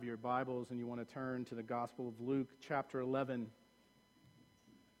your Bibles and you want to turn to the Gospel of Luke, chapter 11,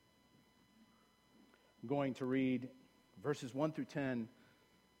 I'm going to read verses 1 through 10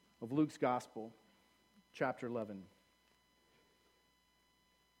 of Luke's Gospel, chapter 11.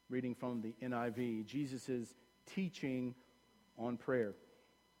 Reading from the NIV, Jesus' teaching on prayer.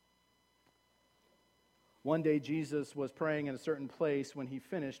 One day Jesus was praying in a certain place. When he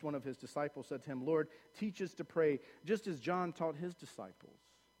finished, one of his disciples said to him, "Lord, teach us to pray, just as John taught his disciples."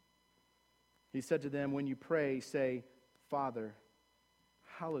 He said to them, "When you pray, say, 'Father,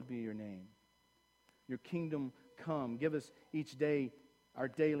 hallowed be your name. Your kingdom come. Give us each day our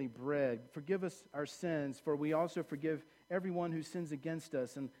daily bread. Forgive us our sins, for we also forgive everyone who sins against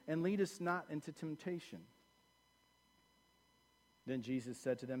us. And lead us not into temptation." Then Jesus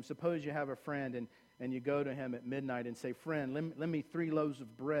said to them, "Suppose you have a friend and you go to him at midnight and say, 'Friend, lend me 3 loaves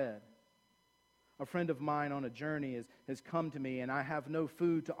of bread. A friend of mine on a journey has come to me, and I have no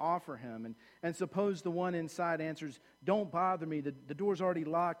food to offer him.' And suppose the one inside answers, 'Don't bother me. The door's already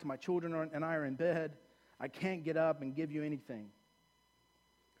locked. My children and I are in bed. I can't get up and give you anything.'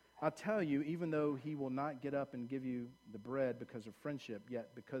 I'll tell you, even though he will not get up and give you the bread because of friendship,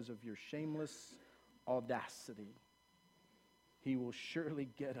 yet because of your shameless audacity, he will surely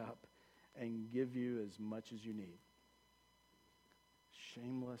get up and give you as much as you need."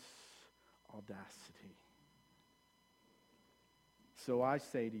 Shameless audacity. So I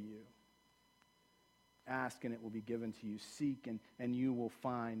say to you, ask and it will be given to you. Seek and you will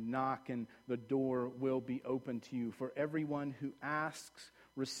find. Knock and the door will be open to you. For everyone who asks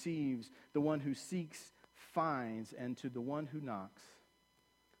receives. The one who seeks finds. And to the one who knocks,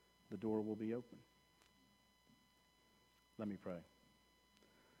 the door will be open. Let me pray.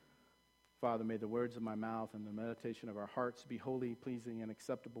 Father, may the words of my mouth and the meditation of our hearts be holy, pleasing, and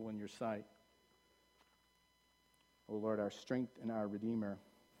acceptable in your sight. O Lord, our strength and our Redeemer.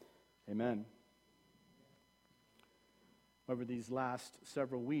 Amen. Over these last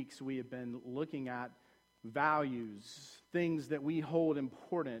several weeks, we have been looking at values, things that we hold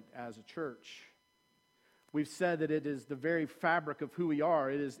important as a church. We've said that it is the very fabric of who we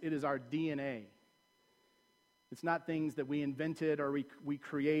are. It is our DNA. It's not things that we invented or we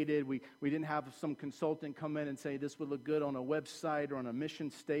created. We didn't have some consultant come in and say this would look good on a website or on a mission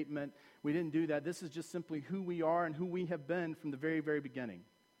statement. We didn't do that. This is just simply who we are and who we have been from the very, very beginning.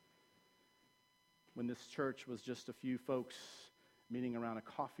 When this church was just a few folks meeting around a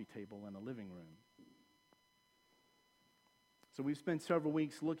coffee table in a living room. So we've spent several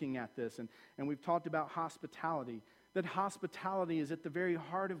weeks looking at this, and we've talked about hospitality. That hospitality is at the very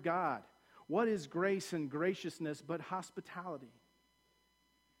heart of God. What is grace and graciousness but hospitality?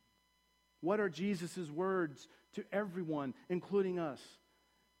 What are Jesus' words to everyone, including us?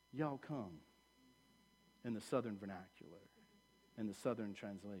 Y'all come, in the Southern vernacular, in the Southern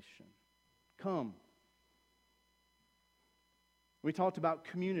translation. Come. We talked about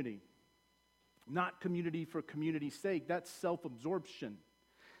community. Not community for community's sake. That's self-absorption.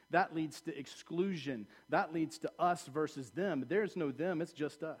 That leads to exclusion. That leads to us versus them. There's no them, it's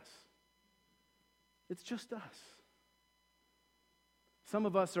just us. It's just us. Some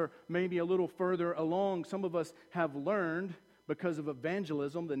of us are maybe a little further along. Some of us have learned, because of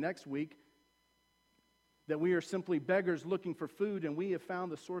evangelism the next week, that we are simply beggars looking for food, and we have found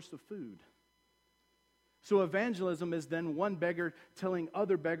the source of food. So evangelism is then one beggar telling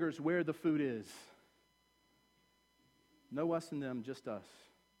other beggars where the food is. No us and them, just us.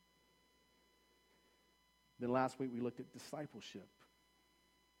 Then last week we looked at discipleship.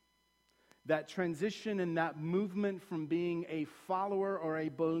 That transition and that movement from being a follower or a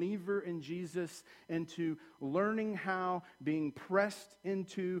believer in Jesus into learning how, being pressed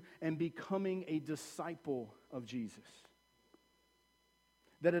into, and becoming a disciple of Jesus.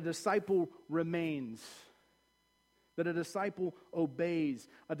 That a disciple remains. That a disciple obeys.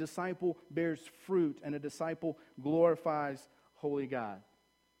 A disciple bears fruit. And a disciple glorifies holy God.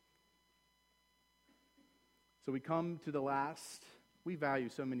 So we come to the last. We value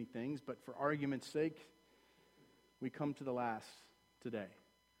so many things, but for argument's sake, we come to the last today.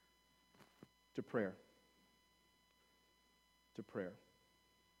 To prayer. To prayer.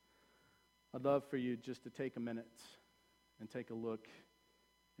 I'd love for you just to take a minute and take a look,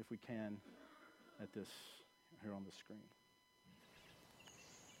 if we can, at this here on the screen.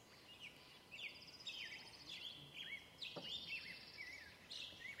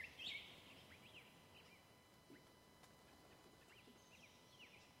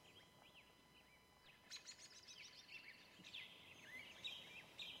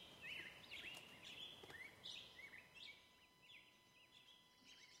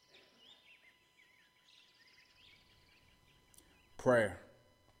 Prayer.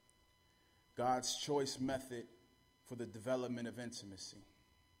 God's choice method for the development of intimacy.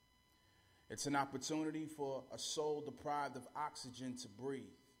 It's an opportunity for a soul deprived of oxygen to breathe.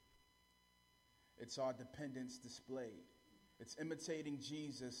 It's our dependence displayed. It's imitating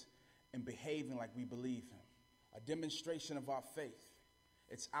Jesus and behaving like we believe him. A demonstration of our faith.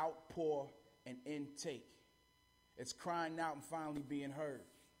 It's outpour and intake. It's crying out and finally being heard.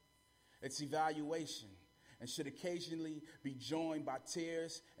 It's evaluation and should occasionally be joined by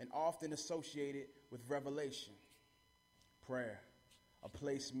tears and often associated with revelation. Prayer, a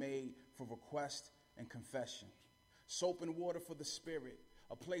place made for request and confession. Soap and water for the spirit,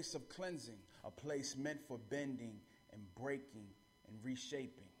 a place of cleansing, a place meant for bending and breaking and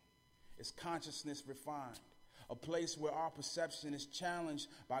reshaping. It's consciousness refined, a place where our perception is challenged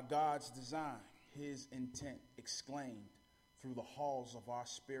by God's design, his intent exclaimed through the halls of our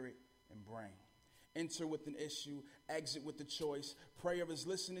spirit and brain. Enter with an issue, exit with a choice. Prayer is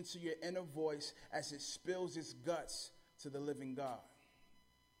listening to your inner voice as it spills its guts to the living God.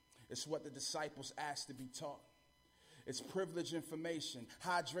 It's what the disciples asked to be taught. It's privileged information,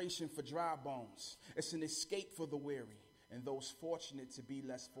 hydration for dry bones. It's an escape for the weary and those fortunate to be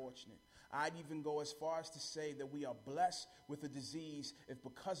less fortunate. I'd even go as far as to say that we are blessed with a disease if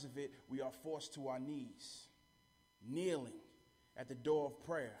because of it we are forced to our knees, kneeling at the door of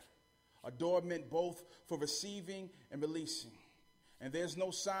prayer, a door meant both for receiving and releasing. And there's no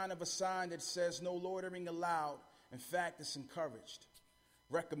sign of a sign that says no loitering allowed. In fact, it's encouraged,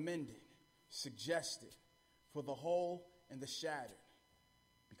 recommended, suggested for the whole and the shattered,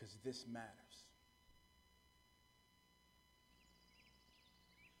 because this matters.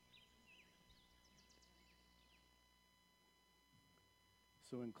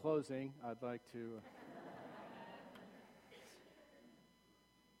 So in closing, I'd like to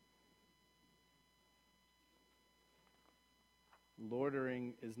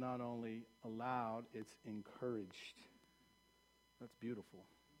loitering is not only allowed, it's encouraged. That's beautiful.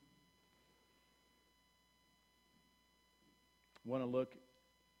 I want to look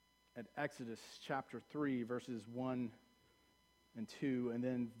at Exodus chapter 3, verses 1 and 2, and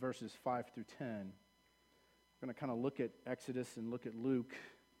then verses 5 through 10. We're going to kind of look at Exodus and look at Luke,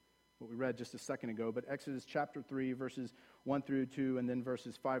 what we read just a second ago. But Exodus chapter 3, verses 1 through 2, and then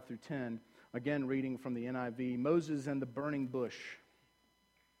verses 5 through 10. Again, reading from the NIV. Moses and the burning bush.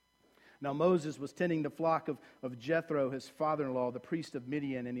 Now Moses was tending the flock of Jethro, his father-in-law, the priest of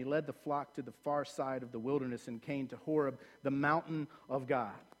Midian, and he led the flock to the far side of the wilderness and came to Horeb, the mountain of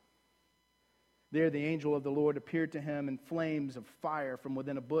God. There the angel of the Lord appeared to him in flames of fire from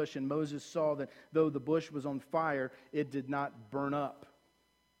within a bush, and Moses saw that though the bush was on fire, it did not burn up.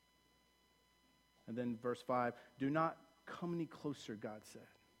 And then verse 5, do not come any closer, God said.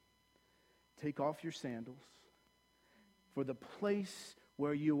 Take off your sandals, for the place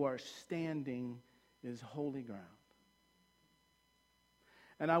where you are standing is holy ground.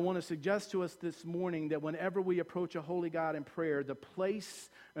 And I want to suggest to us this morning that whenever we approach a holy God in prayer, the place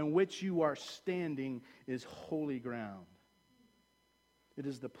in which you are standing is holy ground. It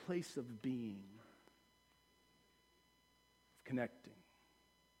is the place of being, of connecting.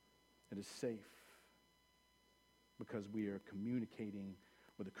 It is safe because we are communicating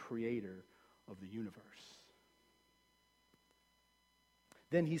with the creator of the universe.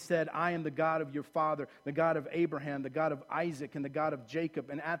 Then he said, I am the God of your father, the God of Abraham, the God of Isaac, and the God of Jacob.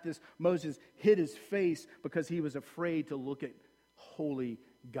 And at this, Moses hid his face because he was afraid to look at holy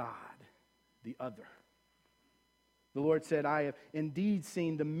God, the other. The Lord said, I have indeed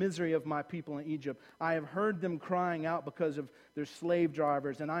seen the misery of my people in Egypt. I have heard them crying out because of their slave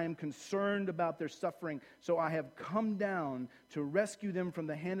drivers, and I am concerned about their suffering. So I have come down to rescue them from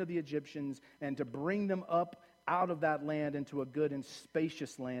the hand of the Egyptians and to bring them up out of that land into a good and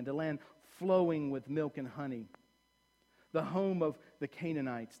spacious land, a land flowing with milk and honey, the home of the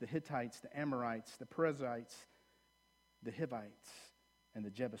Canaanites, the Hittites, the Amorites, the Perizzites, the Hivites, and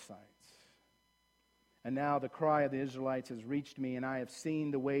the Jebusites. And now the cry of the Israelites has reached me, and I have seen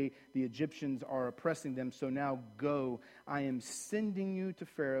the way the Egyptians are oppressing them. So now go. I am sending you to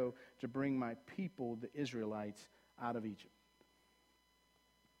Pharaoh to bring my people, the Israelites, out of Egypt.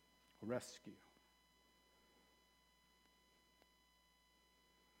 Rescue.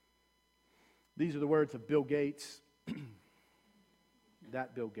 These are the words of Bill Gates,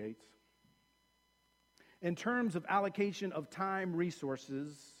 that Bill Gates. In terms of allocation of time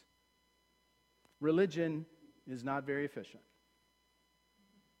resources, religion is not very efficient.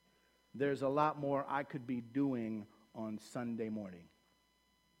 There's a lot more I could be doing on Sunday morning.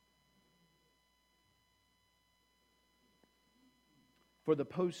 For the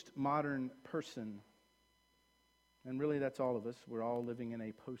postmodern person, And really, that's all of us. We're all living in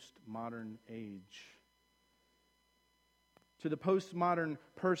a postmodern age. To the postmodern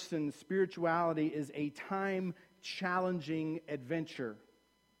person, spirituality is a time-challenging adventure,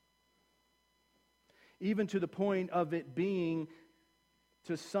 even to the point of it being,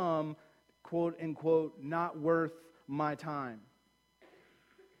 to some, quote-unquote, not worth my time.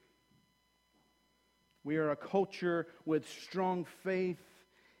 We are a culture with strong faith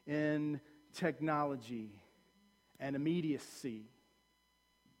in technology and immediacy.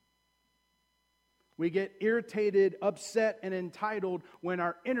 We get irritated, upset, and entitled when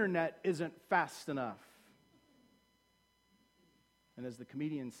our internet isn't fast enough. And as the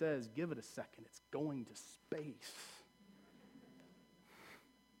comedian says, give it a second, it's going to space.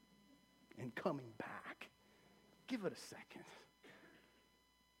 And coming back. Give it a second.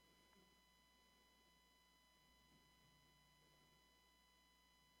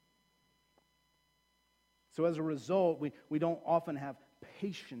 So as a result, we don't often have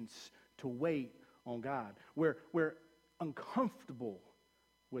patience to wait on God. We're uncomfortable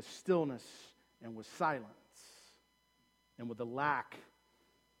with stillness and with silence and with the lack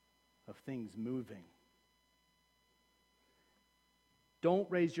of things moving. Don't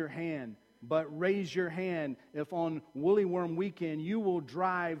raise your hand, but raise your hand if on Woolly Worm weekend you will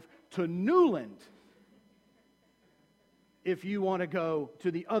drive to Newland if you want to go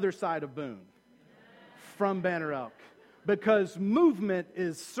to the other side of Boone from Banner Elk. Because movement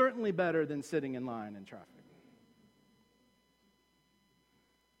is certainly better than sitting in line in traffic.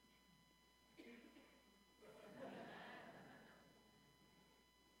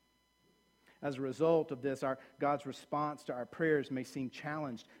 As a result of this, God's response to our prayers may seem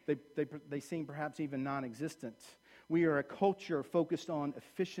challenged. They seem perhaps even non-existent. We are a culture focused on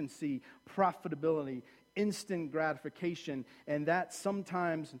efficiency, profitability, instant gratification, and that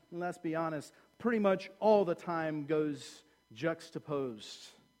sometimes, let's be honest, pretty much all the time goes juxtaposed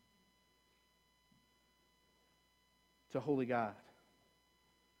to holy God,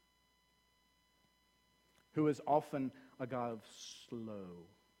 who is often a God of slow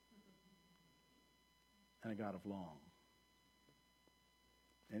and a God of long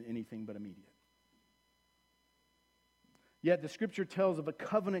and anything but immediate. Yet the Scripture tells of a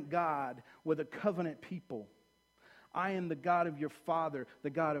covenant God with a covenant people. I am the God of your father,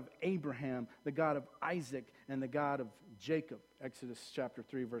 the God of Abraham, the God of Isaac, and the God of Jacob. Exodus chapter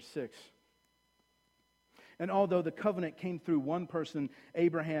 3, verse 6. And although the covenant came through one person,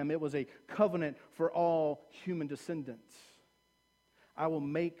 Abraham, it was a covenant for all human descendants. I will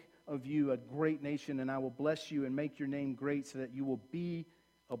make of you a great nation, and I will bless you and make your name great so that you will be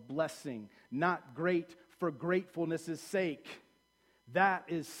a blessing. Not great for gratefulness' sake. That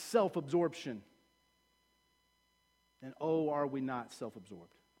is self-absorption. And oh, are we not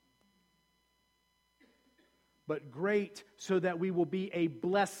self-absorbed? But great so that we will be a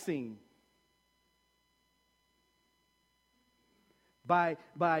blessing. By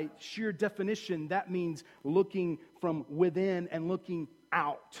sheer definition, that means looking from within and looking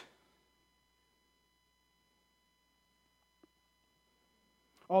out.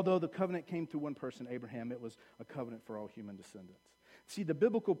 Although the covenant came through one person, Abraham, it was a covenant for all human descendants. See, the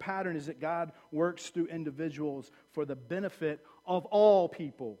biblical pattern is that God works through individuals for the benefit of all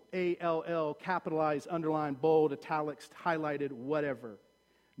people. A-L-L, capitalized, underlined, bold, italics, highlighted, whatever.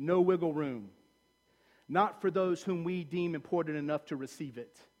 No wiggle room. Not for those whom we deem important enough to receive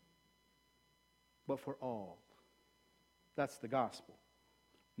it, but for all. That's the gospel,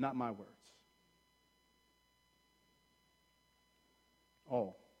 not my words.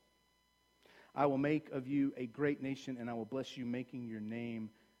 All. I will make of you a great nation, and I will bless you, making your name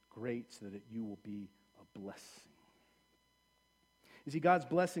great so that you will be a blessing. You see, God's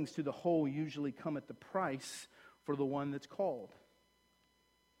blessings to the whole usually come at the price for the one that's called.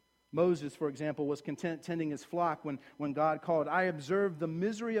 Moses, for example, was content tending his flock when God called. I observed the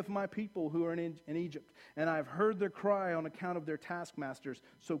misery of my people who are in Egypt, and I have heard their cry on account of their taskmasters.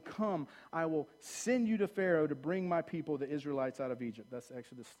 So come, I will send you to Pharaoh to bring my people, the Israelites, out of Egypt. That's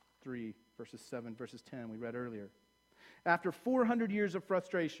Exodus 3, verses 7, verses 10 we read earlier. After 400 years of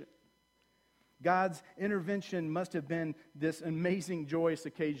frustration, God's intervention must have been this amazing, joyous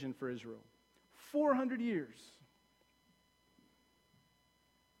occasion for Israel. 400 years.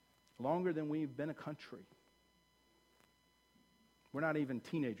 Longer than we've been a country. We're not even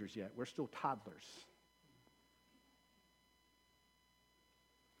teenagers yet. We're still toddlers.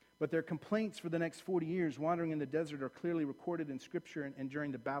 But their complaints for the next 40 years wandering in the desert are clearly recorded in Scripture and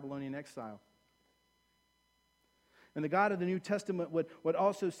during the Babylonian exile. And the God of the New Testament would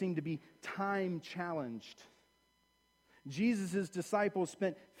also seem to be time challenged. Jesus' disciples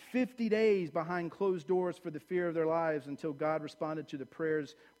spent 50 days behind closed doors for the fear of their lives until God responded to the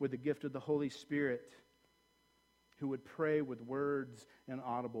prayers with the gift of the Holy Spirit, who would pray with words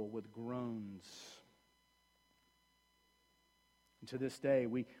inaudible, with groans. And to this day,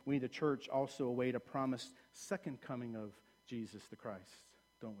 we the church, also await a promised second coming of Jesus the Christ,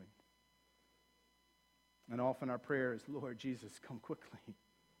 don't we? And often our prayer is, Lord Jesus, come quickly.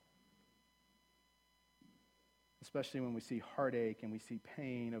 Especially when we see heartache and we see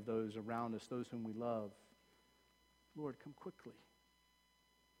pain of those around us, those whom we love. Lord, come quickly.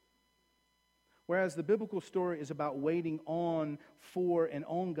 Whereas the biblical story is about waiting on, for, and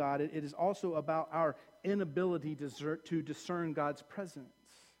on God, it is also about our inability to discern God's presence.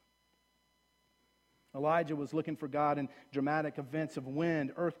 Elijah was looking for God in dramatic events of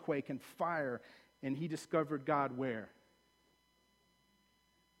wind, earthquake, and fire, and he discovered God where?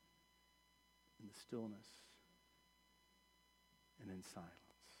 In the stillness and in silence.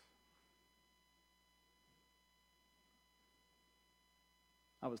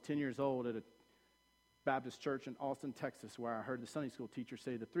 I was 10 years old at a Baptist church in Austin, Texas, where I heard the Sunday school teacher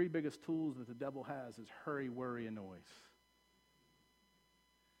say the three biggest tools that the devil has is hurry, worry, and noise.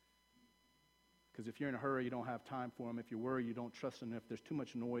 Because if you're in a hurry, you don't have time for him. If you worry, you don't trust him. If there's too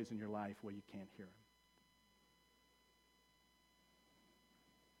much noise in your life, well, you can't hear him.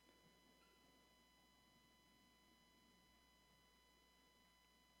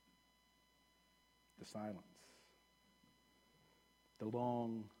 The silence. The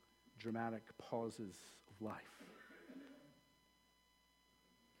long, dramatic pauses of life.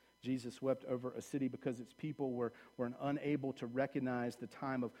 Jesus wept over a city because its people were unable to recognize the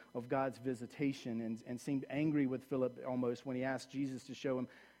time of God's visitation and seemed angry with Philip almost when he asked Jesus to show him,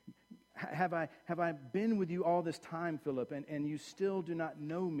 Have I been with you all this time, Philip, and you still do not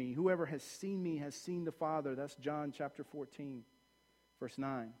know me? Whoever has seen me has seen the Father. That's John chapter 14, verse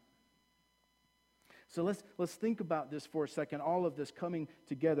 9. So let's think about this for a second, all of this coming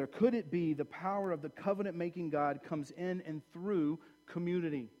together. Could it be the power of the covenant-making God comes in and through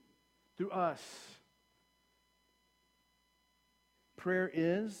community, through us? Prayer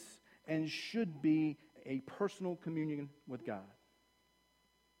is and should be a personal communion with God.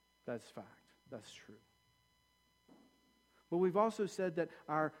 That's fact. That's true. But we've also said that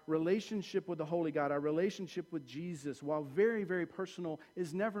our relationship with the Holy God, our relationship with Jesus, while very, very personal,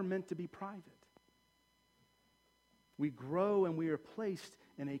 is never meant to be private. We grow and we are placed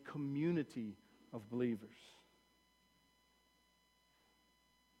in a community of believers.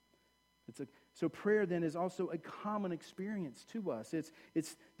 So prayer then is also a common experience to us.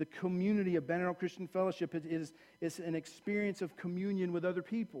 It's the community of Banner Christian Fellowship. It's an experience of communion with other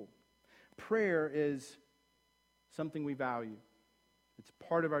people. Prayer is something we value. It's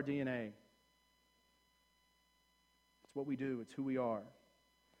part of our DNA. It's what we do. It's who we are.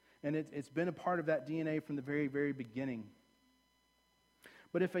 And it's been a part of that DNA from the very, very beginning.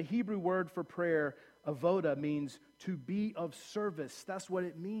 But if a Hebrew word for prayer, avoda, means to be of service, that's what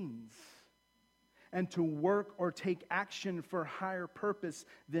it means. And to work or take action for higher purpose,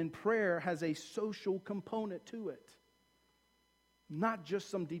 then prayer has a social component to it. Not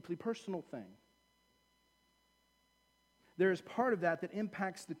just some deeply personal thing. There is part of that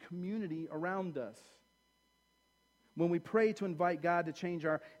impacts the community around us. When we pray to invite God to change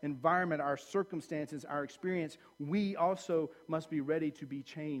our environment, our circumstances, our experience, we also must be ready to be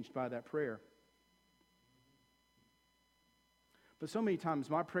changed by that prayer. But so many times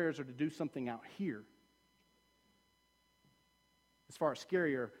my prayers are to do something out here. It's far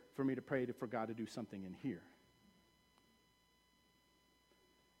scarier for me to pray for God to do something in here.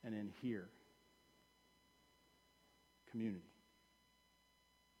 And in here. Community.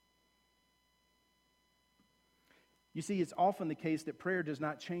 You see, it's often the case that prayer does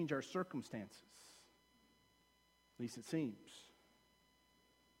not change our circumstances. At least it seems.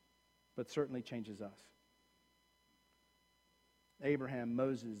 But certainly changes us. Abraham,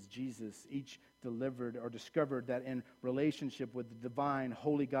 Moses, Jesus, each delivered or discovered that in relationship with the divine,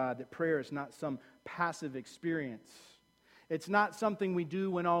 holy God, that prayer is not some passive experience. It's not something we do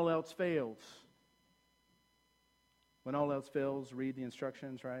when all else fails. When all else fails, read the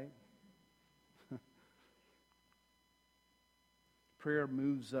instructions, right? Prayer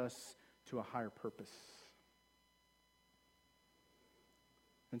moves us to a higher purpose.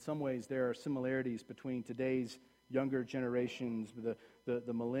 In some ways, there are similarities between today's younger generations, the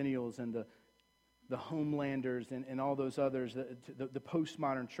millennials and the homelanders and all those others, the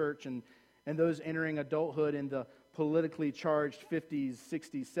postmodern church, and those entering adulthood in the politically charged 50s,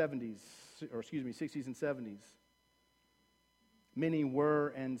 60s, 70s, 60s and 70s. Many were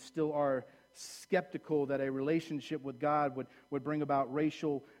and still are skeptical that a relationship with God would bring about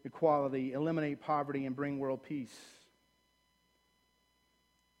racial equality, eliminate poverty, and bring world peace.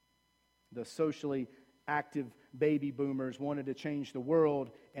 The socially active baby boomers wanted to change the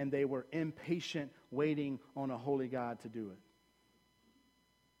world, and they were impatient, waiting on a holy God to do it.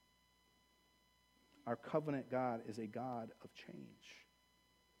 Our covenant God is a God of change.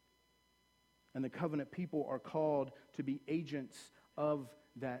 And the covenant people are called to be agents of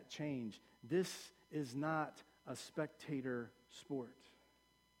that change. This is not a spectator sport.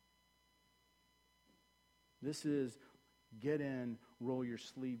 This is get in, roll your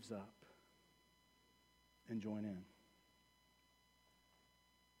sleeves up, and join in.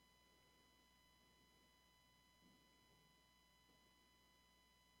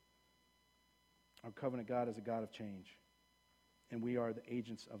 Our covenant God is a God of change, and we are the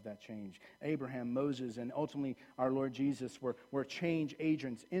agents of that change. Abraham, Moses, and ultimately our Lord Jesus were change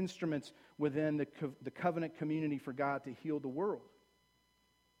agents, instruments within the covenant community for God to heal the world.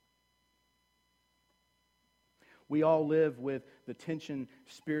 We all live with the tension,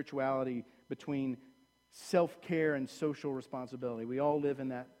 spirituality between self-care and social responsibility. We all live in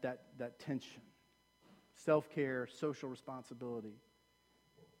that tension. Self-care, social responsibility.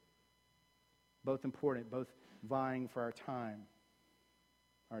 Both important, both vying for our time,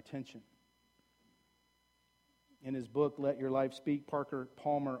 our attention. In his book, Let Your Life Speak, Parker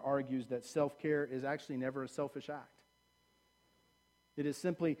Palmer argues that self-care is actually never a selfish act. It is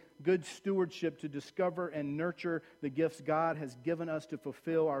simply good stewardship to discover and nurture the gifts God has given us to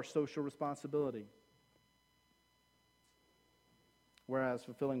fulfill our social responsibility. Whereas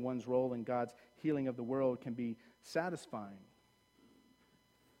fulfilling one's role in God's healing of the world can be satisfying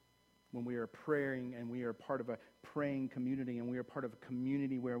when we are praying and we are part of a praying community and we are part of a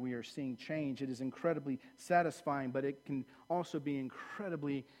community where we are seeing change. It is incredibly satisfying, but it can also be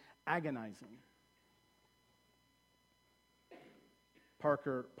incredibly agonizing.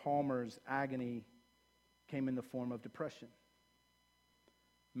 Parker Palmer's agony came in the form of depression.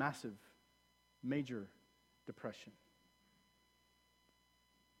 Massive, major depression.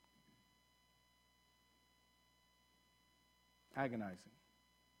 Agonizing.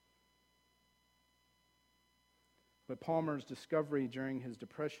 But Palmer's discovery during his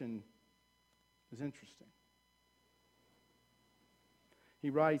depression is interesting. He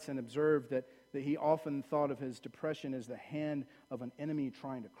writes and observed that he often thought of his depression as the hand of an enemy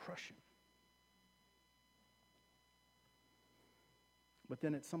trying to crush him. But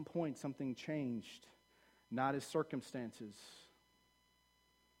then at some point something changed. Not his circumstances,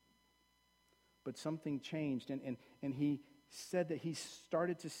 but something changed. And he said that he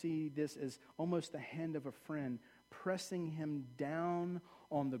started to see this as almost the hand of a friend pressing him down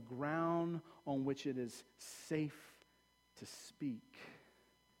on the ground on which it is safe to speak,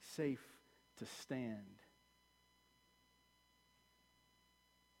 safe to stand.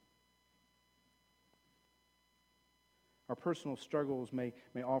 Our personal struggles may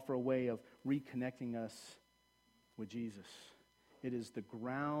offer a way of reconnecting us with Jesus. It is the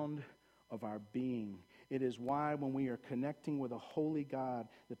ground of our being. It is why when we are connecting with a holy God,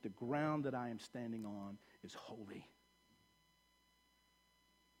 that the ground that I am standing on is holy.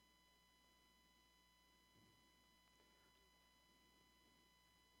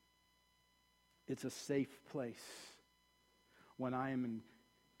 It's a safe place when I am in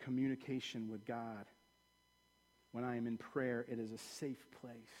communication with God. When I am in prayer, it is a safe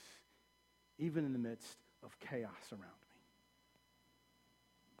place, even in the midst of chaos around me.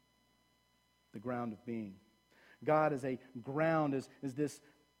 The ground of being. God as a ground is this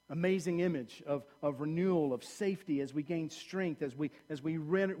amazing image of renewal, of safety as we gain strength, as we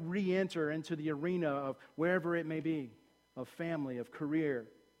re-enter into the arena of wherever it may be, of family, of career,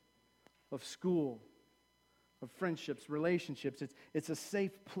 of school, of friendships, relationships. It's a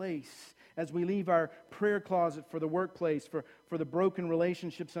safe place as we leave our prayer closet for the workplace, for the broken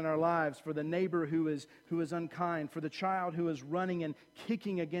relationships in our lives, for the neighbor who is unkind, for the child who is running and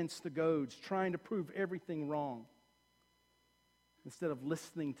kicking against the goads, trying to prove everything wrong, instead of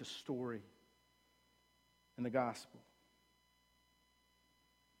listening to story and the gospel.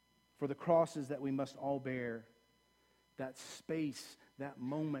 For the crosses that we must all bear, that space, that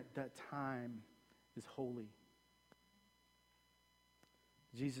moment, that time is holy.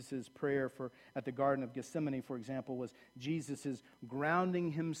 Jesus' prayer at the Garden of Gethsemane, for example, was Jesus'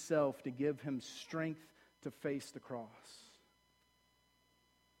 grounding himself to give him strength to face the cross.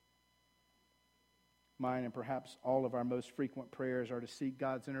 Mine and perhaps all of our most frequent prayers are to seek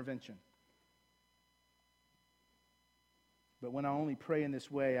God's intervention. But when I only pray in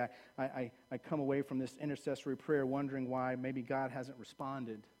this way, I come away from this intercessory prayer wondering why maybe God hasn't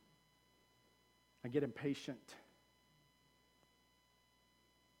responded. I get impatient.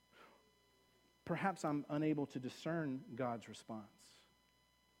 Perhaps I'm unable to discern God's response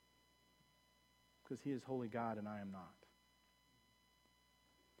because He is holy God and I am not.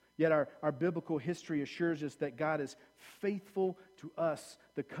 Yet our biblical history assures us that God is faithful to us,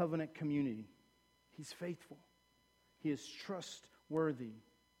 the covenant community. He's faithful. He is trustworthy.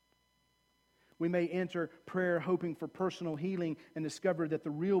 We may enter prayer hoping for personal healing and discover that the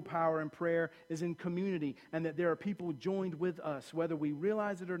real power in prayer is in community and that there are people joined with us, whether we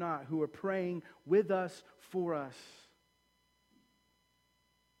realize it or not, who are praying with us, for us.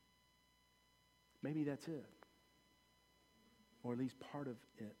 Maybe that's it, or at least part of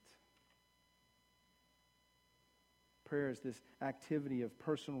it. Prayer is this activity of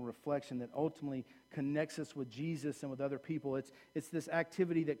personal reflection that ultimately connects us with Jesus and with other people. It's this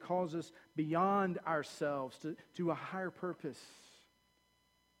activity that calls us beyond ourselves to a higher purpose.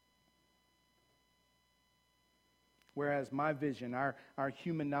 Whereas my vision, our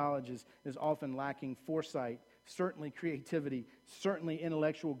human knowledge is often lacking foresight, certainly creativity, certainly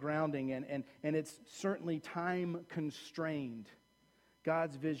intellectual grounding, and it's certainly time constrained.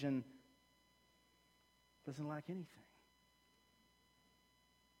 God's vision doesn't lack anything.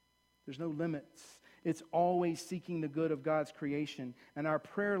 There's no limits. It's always seeking the good of God's creation. And our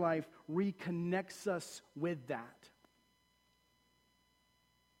prayer life reconnects us with that.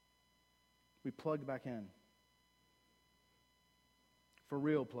 We plugged back in. For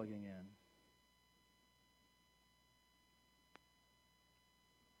real plugging in.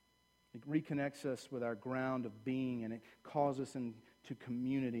 It reconnects us with our ground of being, and it calls us into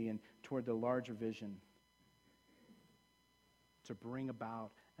community and toward the larger vision. To bring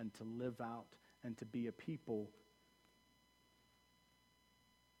about and to live out and to be a people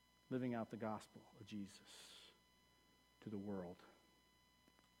living out the gospel of Jesus to the world.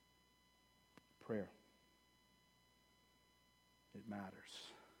 Prayer. It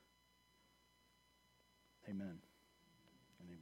matters. Amen.